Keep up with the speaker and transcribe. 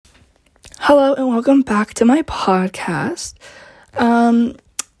Hello and welcome back to my podcast.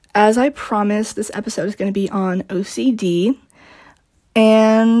 As I promised, this episode is going to be on OCD.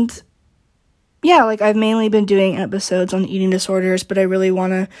 And yeah, I've mainly been doing episodes on eating disorders, but I really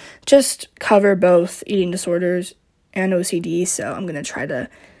want to just cover both eating disorders and OCD. So I'm going to try to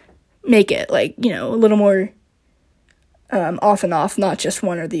make it a little more off and off, not just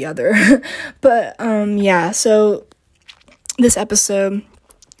one or the other. But so this episode,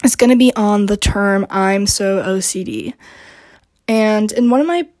 it's going to be on the term I'm so OCD. And in one of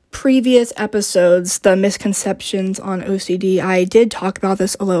my previous episodes, the misconceptions on OCD, I did talk about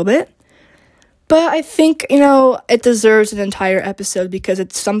this a little bit. But I think, it deserves an entire episode because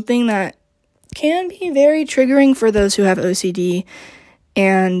it's something that can be very triggering for those who have OCD.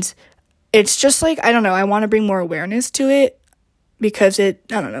 And it's just I want to bring more awareness to it because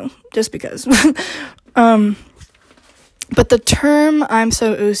just because. But the term I'm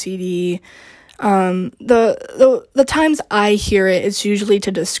so OCD, the times I hear it, it's usually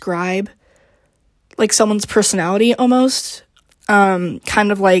to describe someone's personality almost, kind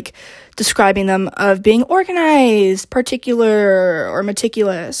of describing them of being organized, particular, or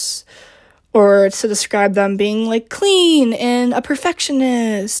meticulous, or to describe them being clean and a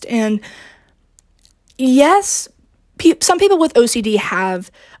perfectionist. And yes, some people with OCD have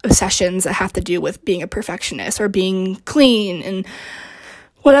obsessions that have to do with being a perfectionist or being clean and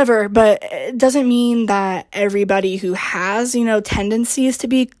whatever, but it doesn't mean that everybody who has, tendencies to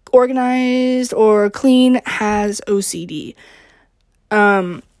be organized or clean has OCD.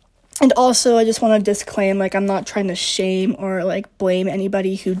 And also, I just want to disclaim, I'm not trying to shame or, blame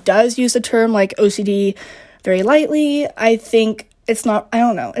anybody who does use the term, OCD very lightly. I think it's not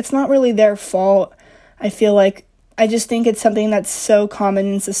really their fault. I just think it's something that's so common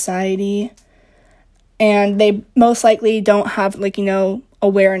in society, and they most likely don't have,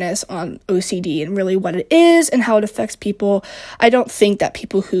 awareness on OCD and really what it is and how it affects people. I don't think that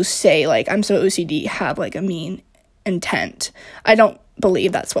people who say, I'm so OCD have, a mean intent. I don't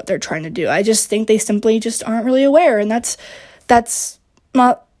believe that's what they're trying to do. I just think they simply just aren't really aware, and that's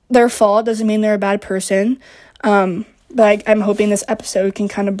not their fault. Doesn't mean they're a bad person. But I'm hoping this episode can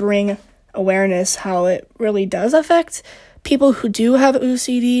kind of bring awareness how it really does affect people who do have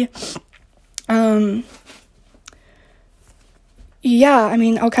OCD. I'll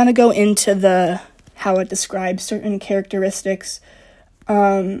kind of go into how it describes certain characteristics.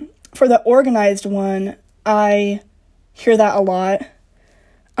 For the organized one, I hear that a lot.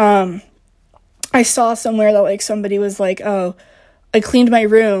 I saw somewhere that somebody was oh, I cleaned my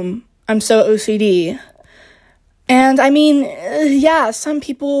room, I'm so OCD. And some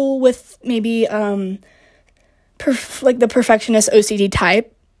people with maybe the perfectionist OCD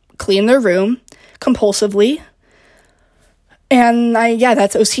type clean their room compulsively. And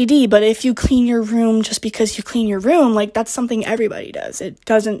that's OCD. But if you clean your room just because you clean your room, that's something everybody does. It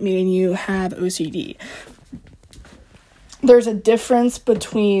doesn't mean you have OCD. There's a difference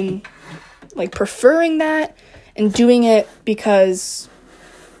between preferring that and doing it because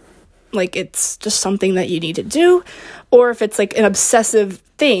it's just something that you need to do, or if it's an obsessive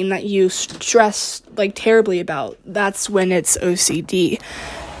thing that you stress terribly about, that's when it's OCD.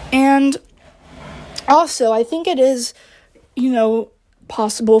 And also, I think it is,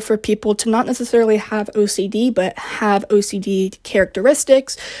 possible for people to not necessarily have OCD, but have OCD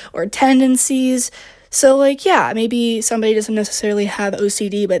characteristics or tendencies. So, maybe somebody doesn't necessarily have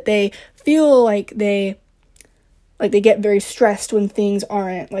OCD, but they feel they get very stressed when things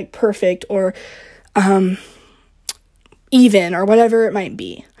aren't perfect or even or whatever it might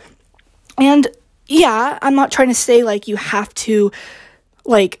be. And I'm not trying to say you have to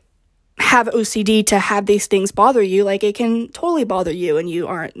have OCD to have these things bother you. It can totally bother you and you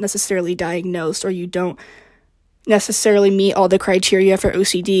aren't necessarily diagnosed or you don't necessarily meet all the criteria for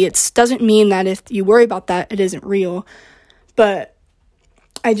OCD. It doesn't mean that if you worry about that, it isn't real. But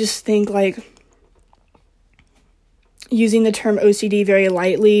I just think using the term OCD very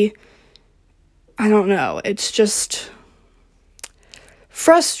lightly, I don't know, it's just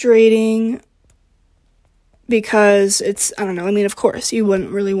frustrating because it's, of course, you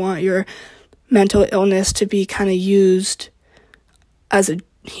wouldn't really want your mental illness to be kind of used as a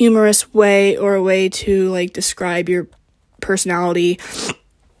humorous way or a way to, describe your personality.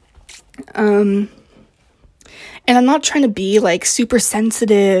 And I'm not trying to be, super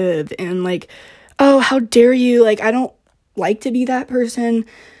sensitive and, oh, how dare you, I don't like to be that person,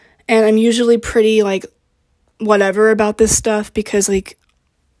 and I'm usually pretty, whatever about this stuff because,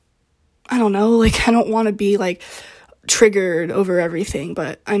 I don't know, I don't want to be, triggered over everything,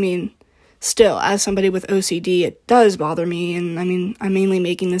 but, still, as somebody with OCD, it does bother me. And I mean, I'm mainly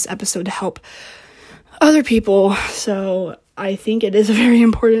making this episode to help other people. So I think it is very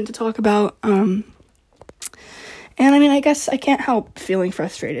important to talk about. And I mean, I guess I can't help feeling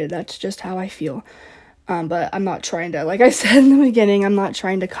frustrated. That's just how I feel. But I'm not trying to, like I said in the beginning, I'm not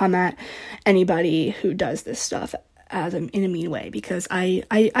trying to come at anybody who does this stuff in a mean way, because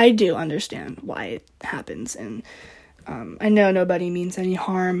I do understand why it happens, and I know nobody means any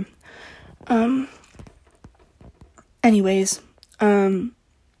harm. Anyways, for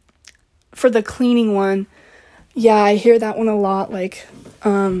the cleaning one, yeah, I hear that one a lot, like,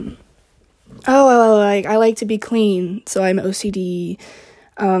 I like to be clean, so I'm OCD.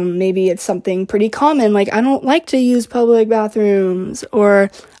 Maybe it's something pretty common, like, I don't like to use public bathrooms, or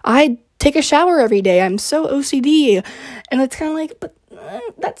I take a shower every day, I'm so OCD, and it's kind of like, but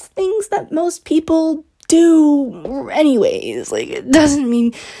that's things that most people do anyways, like, it doesn't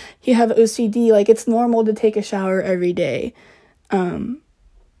mean you have OCD, like, it's normal to take a shower every day,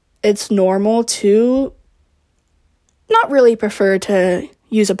 it's normal to not really prefer to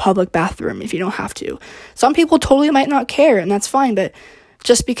use a public bathroom if you don't have to. Some people totally might not care, and that's fine, but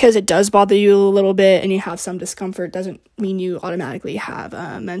just because it does bother you a little bit and you have some discomfort doesn't mean you automatically have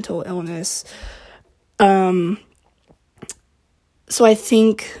a mental illness. So I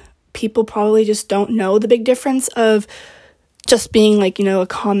think people probably just don't know the big difference of just being, like, you know, a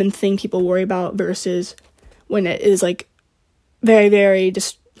common thing people worry about versus when it is, like, very, very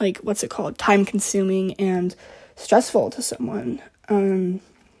just, like, what's it called, time consuming and stressful to someone. The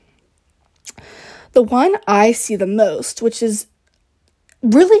one I see the most, which is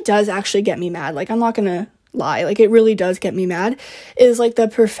really does actually get me mad, like, I'm not gonna lie, like, it really does get me mad, is, like, the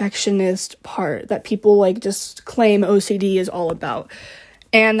perfectionist part that people, like, just claim OCD is all about.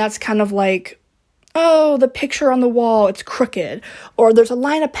 And that's kind of like, oh, the picture on the wall, it's crooked, or there's a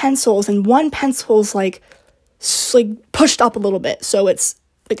line of pencils and one pencil's like pushed up a little bit, so it's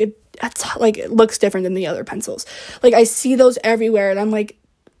like it looks different than the other pencils. Like, I see those everywhere, and I'm like,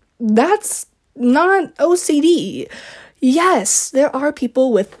 that's not OCD. Yes, there are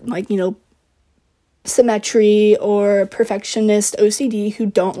people with, like, you know, symmetry or perfectionist OCD who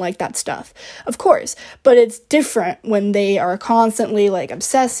don't like that stuff, of course, but it's different when they are constantly, like,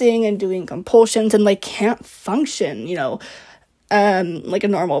 obsessing and doing compulsions and, like, can't function, you know, like a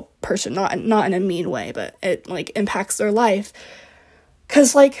normal person, not in a mean way, but it, like, impacts their life.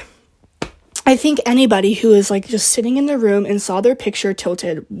 Because, like, I think anybody who is, like, just sitting in the room and saw their picture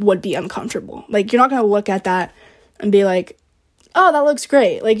tilted would be uncomfortable. Like, you're not going to look at that and be like, oh, that looks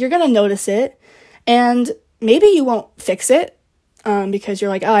great. Like, you're going to notice it, and maybe you won't fix it because you're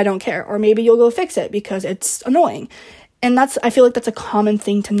like, oh, I don't care. Or maybe you'll go fix it because it's annoying. And I feel like that's a common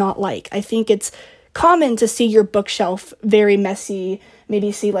thing to not like. I think it's common to see your bookshelf very messy,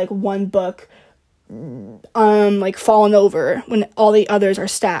 maybe see, like, one book like, fallen over when all the others are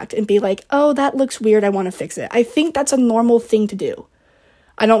stacked, and be like, oh, that looks weird, I want to fix it. I think that's a normal thing to do.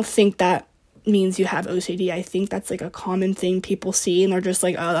 I don't think that means you have OCD. I think that's, like, a common thing people see, and they're just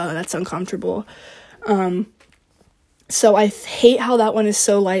like, oh, that's uncomfortable. So I hate how that one is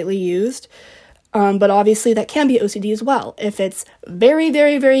so lightly used. But obviously that can be OCD as well. If it's very,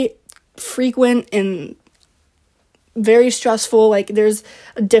 very, very frequent and very stressful, like, there's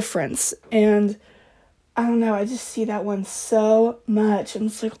a difference. And I don't know, I just see that one so much, and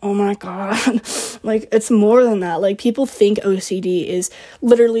it's like, oh my god, like, it's more than that. Like, people think OCD is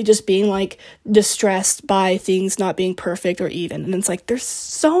literally just being, like, distressed by things not being perfect or even, and it's like, there's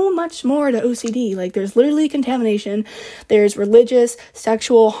so much more to OCD. Like, there's literally contamination, there's religious,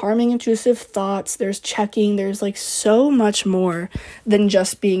 sexual, harming, intrusive thoughts, there's checking, there's, like, so much more than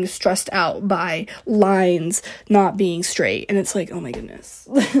just being stressed out by lines not being straight. And it's like, oh my goodness,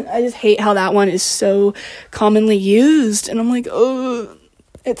 I just hate how that one is so commonly used, and I'm like, oh,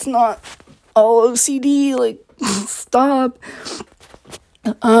 it's not all OCD, like, stop.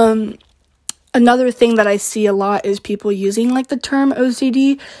 Another thing that I see a lot is people using, like, the term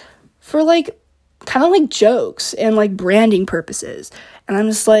OCD for, like, kind of like jokes and, like, branding purposes, and I'm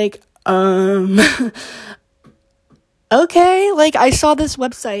just like, okay, like, I saw this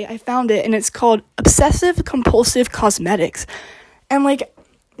website, I found it, and it's called Obsessive Compulsive Cosmetics, and, like,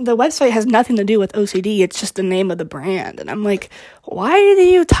 the website has nothing to do with OCD, it's just the name of the brand, and I'm like, why do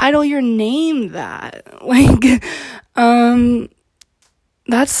you title your name that? Like,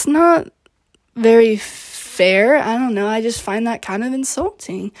 that's not very fair, I don't know, I just find that kind of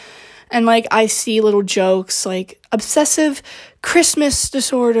insulting. And, like, I see little jokes, like, obsessive Christmas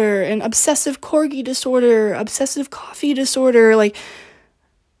disorder, and obsessive corgi disorder, obsessive coffee disorder, like,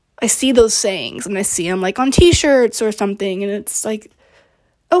 I see those sayings, and I see them, like, on t-shirts or something, and it's like,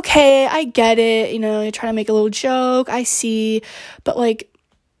 okay, I get it, you're trying to make a little joke, I see, but, like,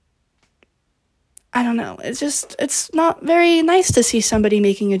 I don't know, it's not very nice to see somebody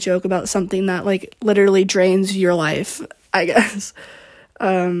making a joke about something that, like, literally drains your life, I guess.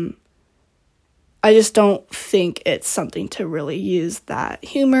 I just don't think it's something to really use that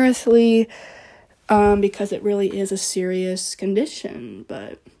humorously, because it really is a serious condition,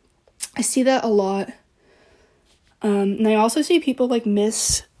 but I see that a lot. And I also see people, like,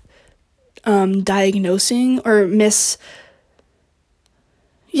 diagnosing or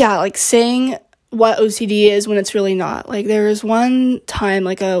saying what OCD is when it's really not. Like, there was one time,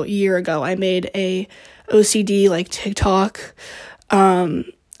 like, a year ago, I made a OCD, like, TikTok,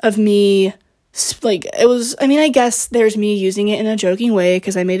 of me, like, it was, I mean, I guess there's me using it in a joking way,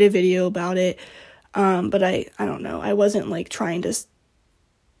 because I made a video about it, but I don't know, I wasn't, like, trying to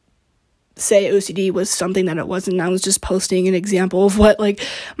say OCD was something that it wasn't. I was just posting an example of what, like,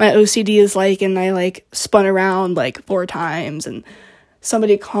 my OCD is like, and I, like, spun around, like, 4 times, and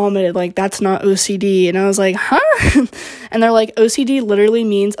somebody commented, like, that's not OCD, and I was like, huh? And they're like, OCD literally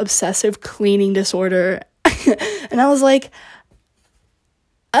means obsessive cleaning disorder, and I was like,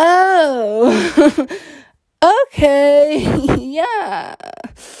 oh, okay, yeah,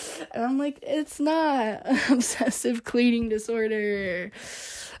 and I'm like, it's not obsessive cleaning disorder.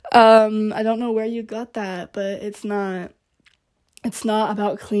 I don't know where you got that, but it's not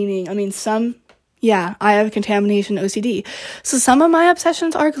about cleaning. I mean, I have contamination OCD, so some of my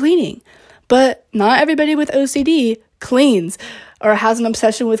obsessions are cleaning, but not everybody with OCD cleans or has an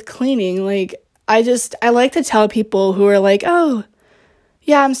obsession with cleaning. Like, I like to tell people who are like, oh,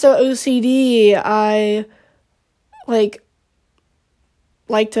 yeah, I'm so OCD, I, like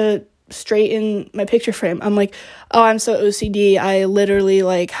to straighten my picture frame. I'm like, oh, I'm so OCD, I literally,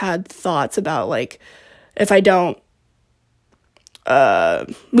 like, had thoughts about, like, if I don't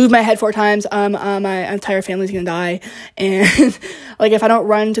move my head 4 times, my entire family's gonna die, and like, if I don't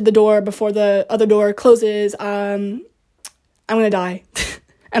run to the door before the other door closes, I'm gonna die.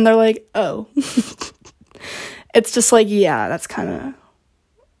 And they're like, oh. It's just like, yeah, that's kind of,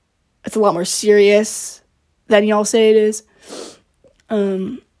 it's a lot more serious than y'all say it is.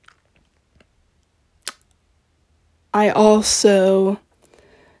 I also,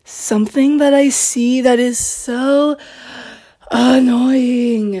 something that I see that is so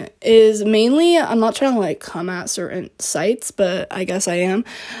annoying is mainly, I'm not trying to, like, come at certain sites, but I guess I am,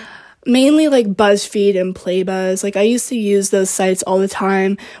 mainly, like, BuzzFeed and Playbuzz. Like, I used to use those sites all the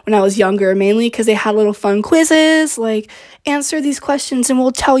time when I was younger, mainly because they had little fun quizzes, like, answer these questions and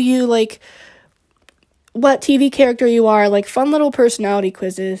we'll tell you, like, what TV character you are, like, fun little personality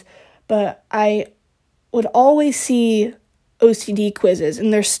quizzes. But I would always see OCD quizzes,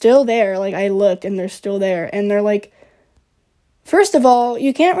 and they're still there. Like, I looked, and they're still there, and they're like, first of all,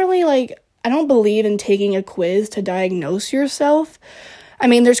 you can't really, like, I don't believe in taking a quiz to diagnose yourself. I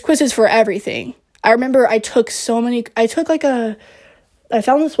mean, there's quizzes for everything. I remember I found this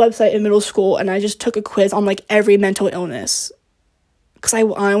website in middle school, and I just took a quiz on, like, every mental illness, because I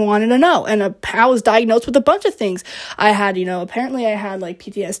wanted to know, and I was diagnosed with a bunch of things. I had, apparently I had, like,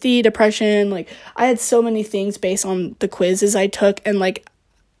 PTSD, depression, like, I had so many things based on the quizzes I took, and, like,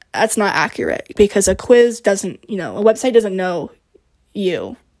 that's not accurate, because a quiz doesn't, a website doesn't know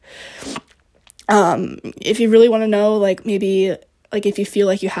you. If you really want to know, like, maybe, like, if you feel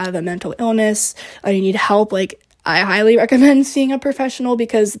like you have a mental illness or you need help, like, I highly recommend seeing a professional,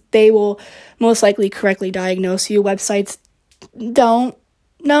 because they will most likely correctly diagnose you. Websites don't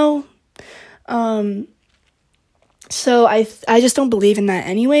know. So I just don't believe in that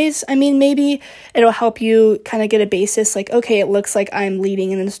anyways. I mean, maybe it'll help you kind of get a basis, like, okay, it looks like I'm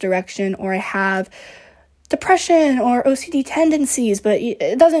leading in this direction, or I have depression or OCD tendencies, but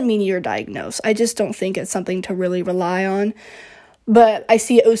it doesn't mean you're diagnosed. I just don't think it's something to really rely on. But I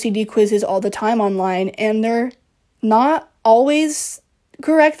see OCD quizzes all the time online, and they're not always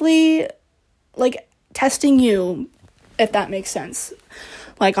correctly, like, testing you, if that makes sense.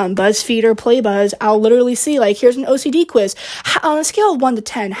 Like, on BuzzFeed or Playbuzz, I'll literally see, like, here's an OCD quiz. On a scale of 1 to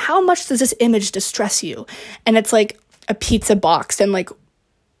 10, how much does this image distress you? And it's, like, a pizza box, and, like,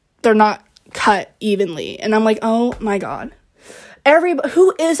 they're not cut evenly. And I'm like, oh, my God.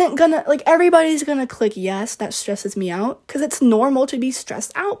 Everybody's gonna click yes, that stresses me out, because it's normal to be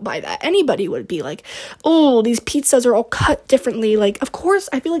stressed out by that. Anybody would be like, oh, these pizzas are all cut differently. Like, of course,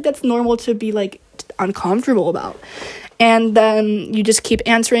 I feel like that's normal to be, like, uncomfortable about. And then you just keep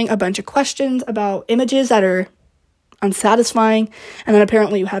answering a bunch of questions about images that are unsatisfying, and then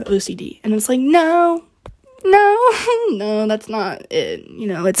apparently you have OCD. And it's like, no, that's not it.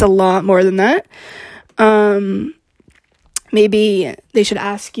 It's a lot more than that. Maybe they should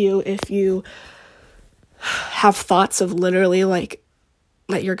ask you if you have thoughts of literally like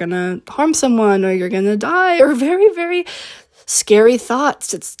that you're gonna harm someone or you're gonna die, or very, very scary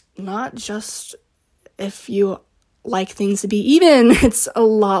thoughts. It's not just if you like things to be even. It's a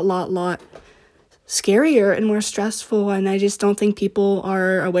lot scarier and more stressful, and I just don't think people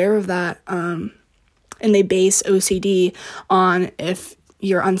are aware of that. And they base OCD on if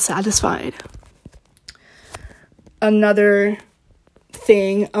you're unsatisfied. Another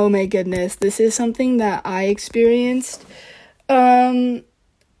thing, oh my goodness, this is something that I experienced,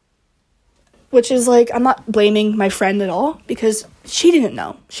 which is like, I'm not blaming my friend at all, because she didn't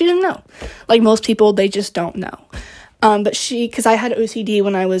know. Like most people, they just don't know. But because I had OCD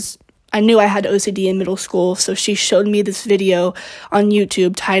I knew I had OCD in middle school, so she showed me this video on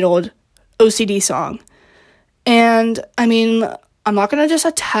YouTube titled OCD Song. And I mean, I'm not going to just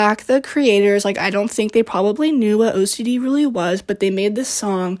attack the creators. Like, I don't think they probably knew what OCD really was, but they made this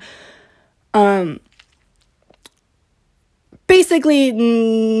song, basically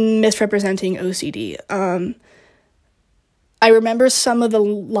misrepresenting OCD. I remember some of the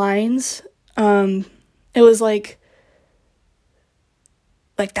lines. It was like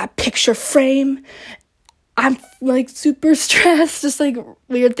that picture frame. I'm like super stressed, just like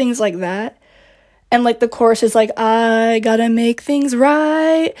weird things like that. And, like, the chorus is, like, I gotta make things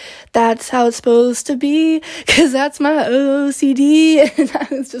right. That's how it's supposed to be. Because that's my OCD. And I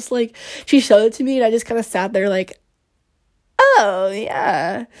was just, like, she showed it to me. And I just kind of sat there, like, oh,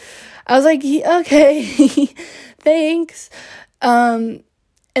 yeah. I was like, okay. Thanks. And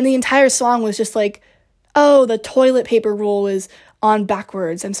the entire song was just, like, oh, the toilet paper roll is on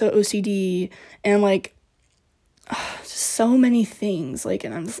backwards. I'm so OCD. And, like, just so many things, like,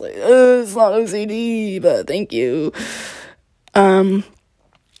 and I'm just like, it's not OCD, but thank you. So,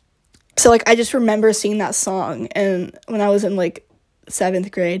 like, I just remember seeing that song, and when I was in, like,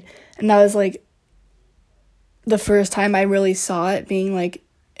 7th grade, and that was, like, the first time I really saw it being, like,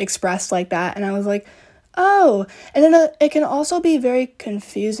 expressed like that, and I was like, oh, and then it can also be very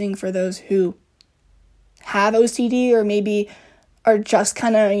confusing for those who have OCD, or maybe are just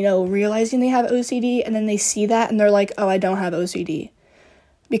kind of, realizing they have OCD, and then they see that, and they're like, oh, I don't have OCD,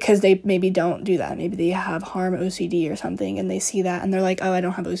 because they maybe don't do that. Maybe they have harm OCD or something, and they see that, and they're like, oh, I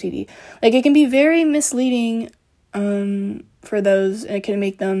don't have OCD. Like, it can be very misleading for those, and it can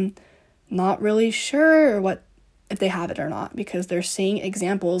make them not really sure if they have it or not, because they're seeing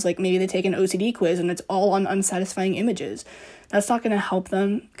examples, like maybe they take an OCD quiz, and it's all on unsatisfying images. That's not going to help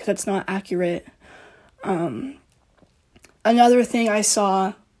them, because it's not accurate. Another thing I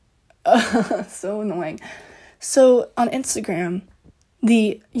saw, so annoying. So on Instagram,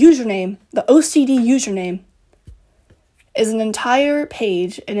 the OCD username, is an entire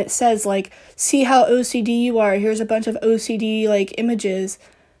page, and it says, like, see how OCD you are. Here's a bunch of OCD, like, images,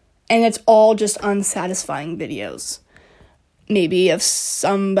 and it's all just unsatisfying videos. Maybe of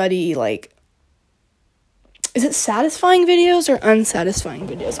somebody, like, is it satisfying videos or unsatisfying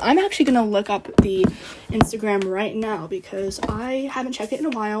videos? I'm actually going to look up the Instagram right now, because I haven't checked it in a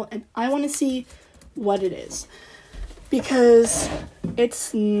while, and I want to see what it is, because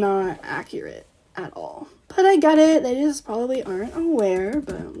it's not accurate at all. But I get it. They just probably aren't aware,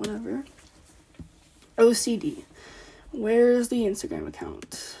 but whatever. OCD. Where's the Instagram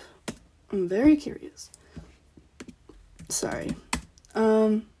account? I'm very curious. Sorry.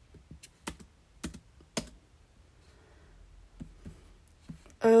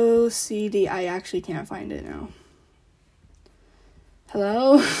 OCD. I actually can't find it now.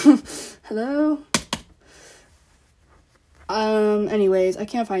 Hello? Hello? Anyways, I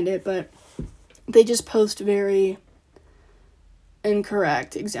can't find it, but they just post very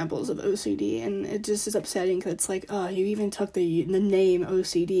incorrect examples of OCD, and it just is upsetting, because it's like, oh, you even took the name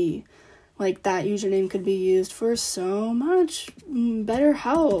OCD. Like, that username could be used for so much better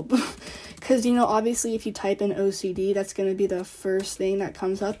help. Because, obviously, if you type in OCD, that's going to be the first thing that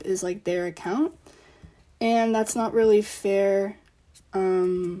comes up is, like, their account. And that's not really fair,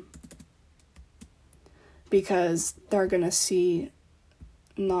 because they're going to see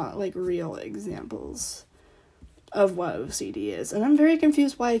not, like, real examples of what OCD is. And I'm very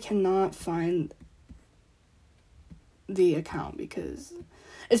confused why I cannot find the account, because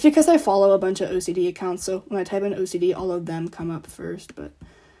it's because I follow a bunch of OCD accounts, so when I type in OCD, all of them come up first, but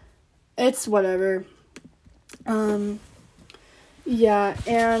it's whatever. Yeah,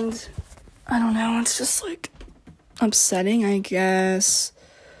 and I don't know, it's just, like, upsetting, I guess.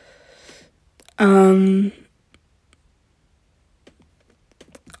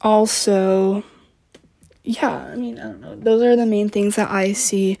 Also, yeah, I mean, I don't know, those are the main things that I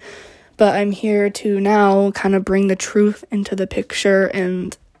see. but I'm here to now kind of bring the truth into the picture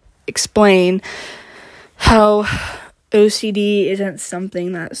and explain how OCD isn't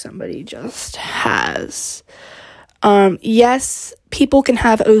something that somebody just has. Yes, people can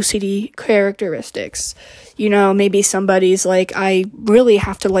have OCD characteristics. Maybe somebody's like, I really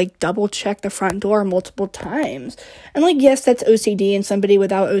have to like double check the front door multiple times. And like, yes, that's OCD, and somebody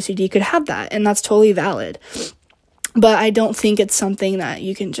without OCD could have that, and that's totally valid. But I don't think it's something that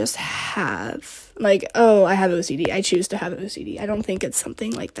you can just have. Like, oh, I have OCD, I choose to have OCD. I don't think it's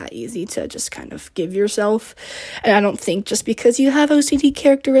something like that easy to just kind of give yourself. And I don't think just because you have OCD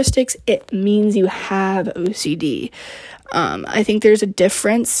characteristics, it means you have OCD. I think there's a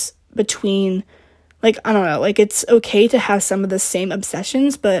difference between, like, I don't know, like, it's okay to have some of the same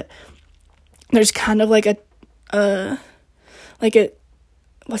obsessions, but there's kind of like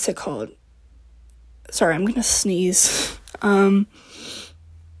what's it called? Sorry, I'm gonna sneeze.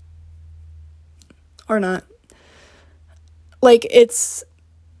 Or not. Like, it's,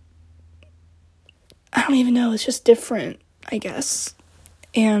 I don't even know, it's just different, I guess.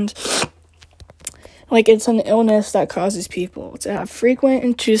 And, like, it's an illness that causes people to have frequent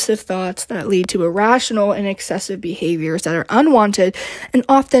intrusive thoughts that lead to irrational and excessive behaviors that are unwanted and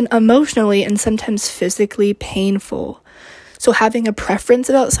often emotionally and sometimes physically painful. So having a preference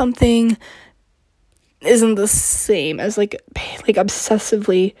about something isn't the same as, like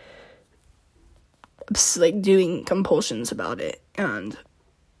obsessively like doing compulsions about it and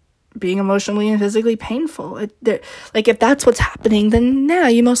being emotionally and physically painful. Like, if that's what's happening, then yeah,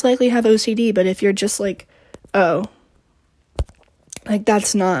 you most likely have OCD. But if you're just like, oh, like,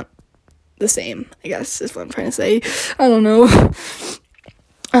 that's not the same, I guess is what I'm trying to say. I don't know.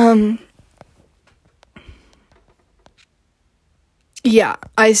 Yeah,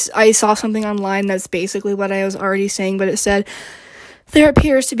 I saw something online that's basically what I was already saying, but it said, there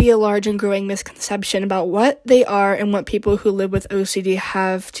appears to be a large and growing misconception about what they are and what people who live with OCD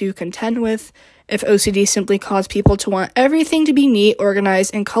have to contend with. If OCD simply caused people to want everything to be neat,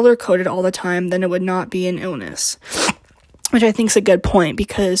 organized, and color-coded all the time, then it would not be an illness. Which I think is a good point,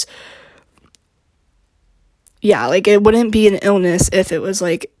 because, yeah, like, it wouldn't be an illness if it was,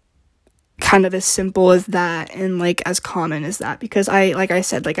 like, kind of as simple as that and, like, as common as that. Because like I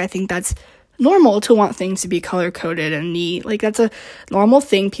said, I think that's normal to want things to be color-coded and neat. Like, that's a normal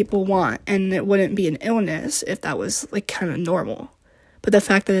thing people want, and it wouldn't be an illness if that was, like, kind of normal. But the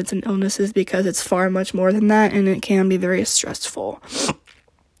fact that it's an illness is because it's far much more than that, and it can be very stressful.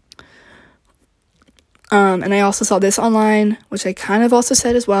 And I also saw this online, which I kind of also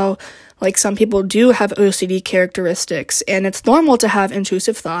said as well, like, some people do have OCD characteristics, and it's normal to have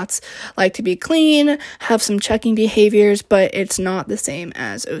intrusive thoughts, like to be clean, have some checking behaviors, but it's not the same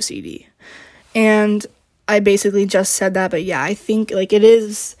as OCD. And I basically just said that, but yeah, I think, like, it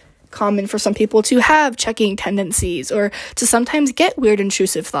is common for some people to have checking tendencies or to sometimes get weird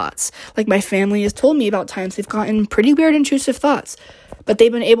intrusive thoughts. Like, my family has told me about times they've gotten pretty weird intrusive thoughts, but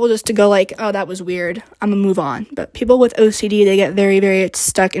they've been able just to go like, oh, that was weird, I'm gonna move on. But people with OCD, they get very, very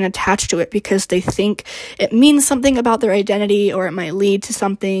stuck and attached to it because they think it means something about their identity or it might lead to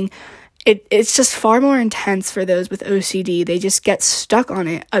something. It's just far more intense for those with OCD. They just get stuck on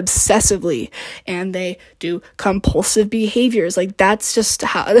it obsessively, and they do compulsive behaviors. Like, that's just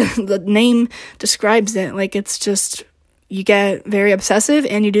how the name describes it. Like, it's just, you get very obsessive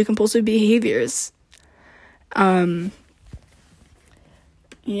and you do compulsive behaviors. Yeah,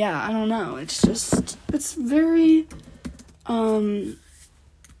 I don't know. It's just, it's very,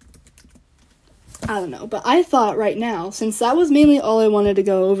 I don't know, but I thought right now, since that was mainly all I wanted to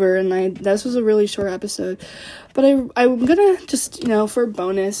go over, and this was a really short episode, but I'm gonna just, for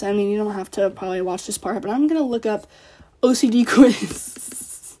bonus, I mean, you don't have to probably watch this part, but I'm gonna look up OCD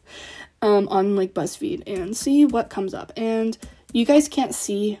quiz, on, like, BuzzFeed, and see what comes up, and you guys can't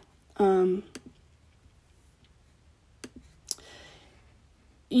see,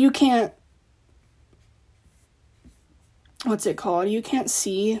 you can't, what's it called? You can't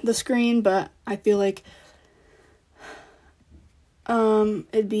see the screen, but I feel like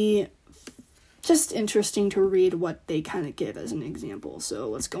it'd be just interesting to read what they kind of give as an example. So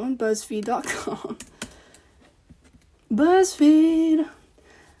let's go on BuzzFeed.com. BuzzFeed.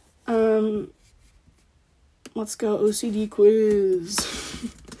 Let's go OCD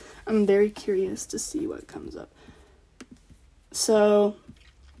quiz. I'm very curious to see what comes up. So,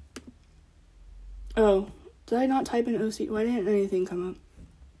 did I not type in OCD? Why didn't anything come up?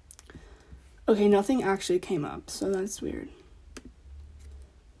 Okay, nothing actually came up, so that's weird.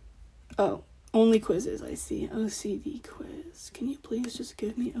 Oh, only quizzes, I see. OCD quiz. Can you please just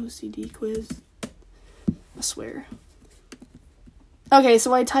give me OCD quiz? I swear. Okay,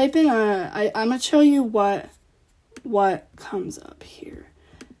 so I type in I'm gonna show you what comes up here.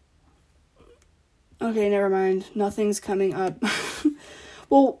 Okay, never mind. Nothing's coming up.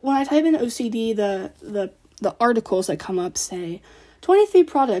 Well, when I type in OCD, the articles that come up say 23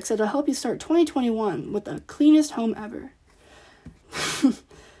 products that'll help you start 2021 with the cleanest home ever.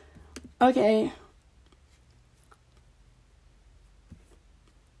 Okay.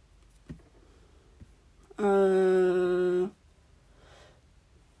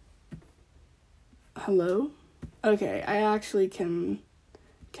 Hello? Okay, I actually cannot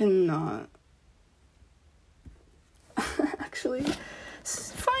actually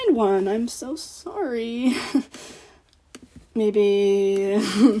find one. I'm so sorry. Maybe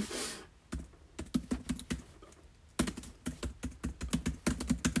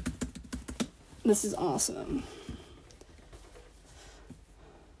this is awesome.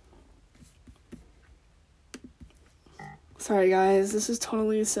 Sorry guys, this is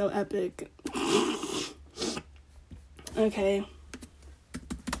totally so epic. Okay.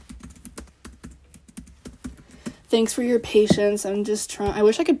 Thanks for your patience. I'm just trying. I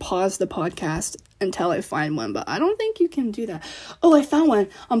wish I could pause the podcast until I find one, but I don't think you can do that. Oh, I found one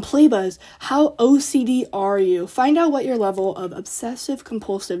on Playbuzz. How OCD are you? Find out what your level of obsessive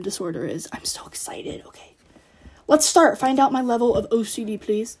compulsive disorder is. I'm so excited. Okay. Let's start. Find out my level of OCD,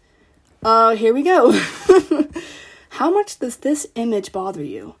 please. Here we go. How much does this image bother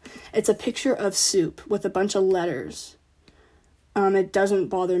you? It's a picture of soup with a bunch of letters. It doesn't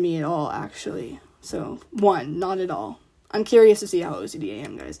bother me at all, actually. So, 1, not at all. I'm curious to see how OCD I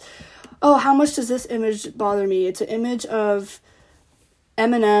am, guys. Oh, how much does this image bother me? It's an image of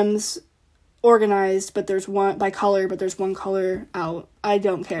M&Ms organized, but there's one by color, but there's one color out. I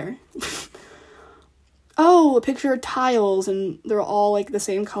don't care. Oh, a picture of tiles, and they're all like the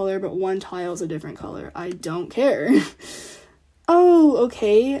same color, but one tile is a different color. I don't care. Oh,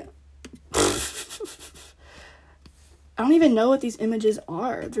 okay. I don't even know what these images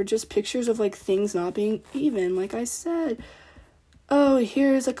are. They're just pictures of like things not being even, like I said. Oh,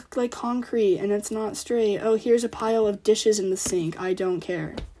 here's like concrete and it's not straight. Oh, here's a pile of dishes in the sink. I don't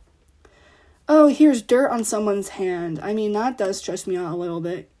care. Oh, here's dirt on someone's hand. I mean, that does stress me out a little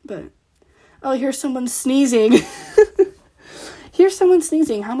bit, but oh, here's someone sneezing. Here's someone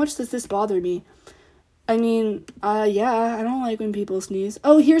sneezing. How much does this bother me? I mean, yeah, I don't like when people sneeze.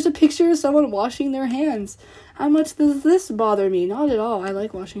 Oh, here's a picture of someone washing their hands. How much does this bother me? Not at all. I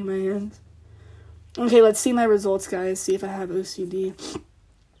like washing my hands. Okay, let's see my results, guys. See if I have OCD.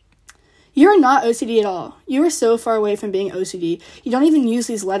 You're not OCD at all. You are so far away from being OCD. You don't even use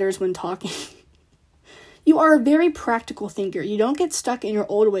these letters when talking. You are a very practical thinker. You don't get stuck in your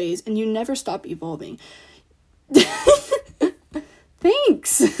old ways, and you never stop evolving.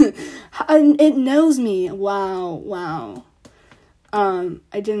 Thanks. It knows me. Wow.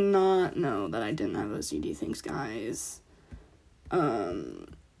 I did not know that I didn't have OCD. Thanks, guys.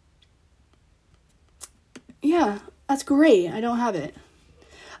 Yeah, that's great. I don't have it.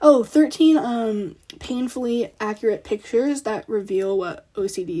 Oh, 13 painfully accurate pictures that reveal what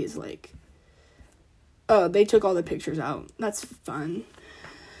OCD is like. Oh, they took all the pictures out. That's fun.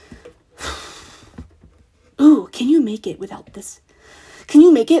 Ooh, can you make it without this? Can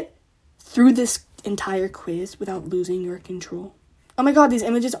you make it through this entire quiz without losing your control? Oh my god, these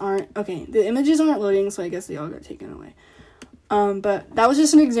images aren't... Okay, the images aren't loading, so I guess they all got taken away. But that was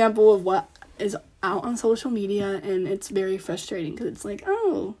just an example of what is out on social media, and it's very frustrating, because it's like,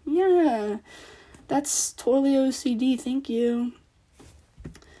 oh, yeah, that's totally OCD, thank you.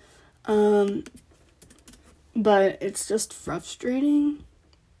 But it's just frustrating,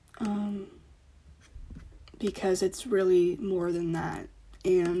 because it's really more than that,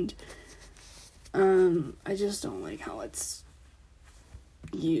 and, I just don't like how it's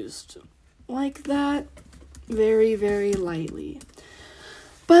used like that, very, very lightly.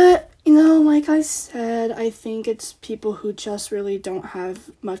 But, you know, like I said, I think it's people who just really don't have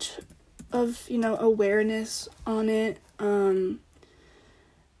much of, you know, awareness on it, and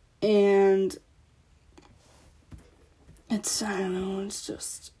it's, I don't know, it's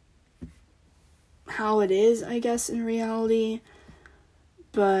just how it is, I guess, in reality.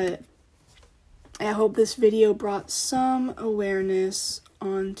 But I hope this video brought some awareness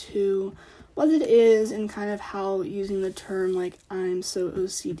onto what it is and kind of how using the term, like, I'm so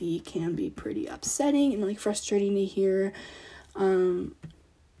OCD can be pretty upsetting and, like, frustrating to hear. And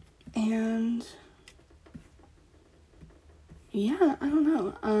yeah, I don't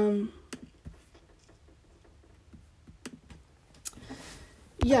know.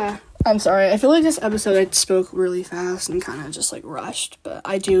 Yeah, I'm sorry. I feel like this episode I spoke really fast and kind of just, like, rushed, but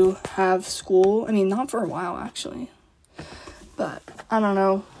I do have school. I mean, not for a while, actually. But I don't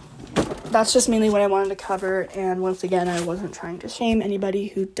know. That's just mainly what I wanted to cover. And once again, I wasn't trying to shame anybody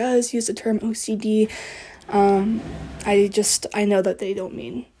who does use the term OCD. I know that they don't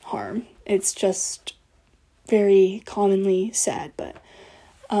mean harm. It's just very commonly said. But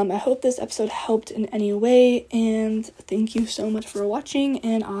I hope this episode helped in any way. And thank you so much for watching.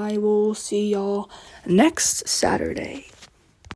 And I will see y'all next Saturday.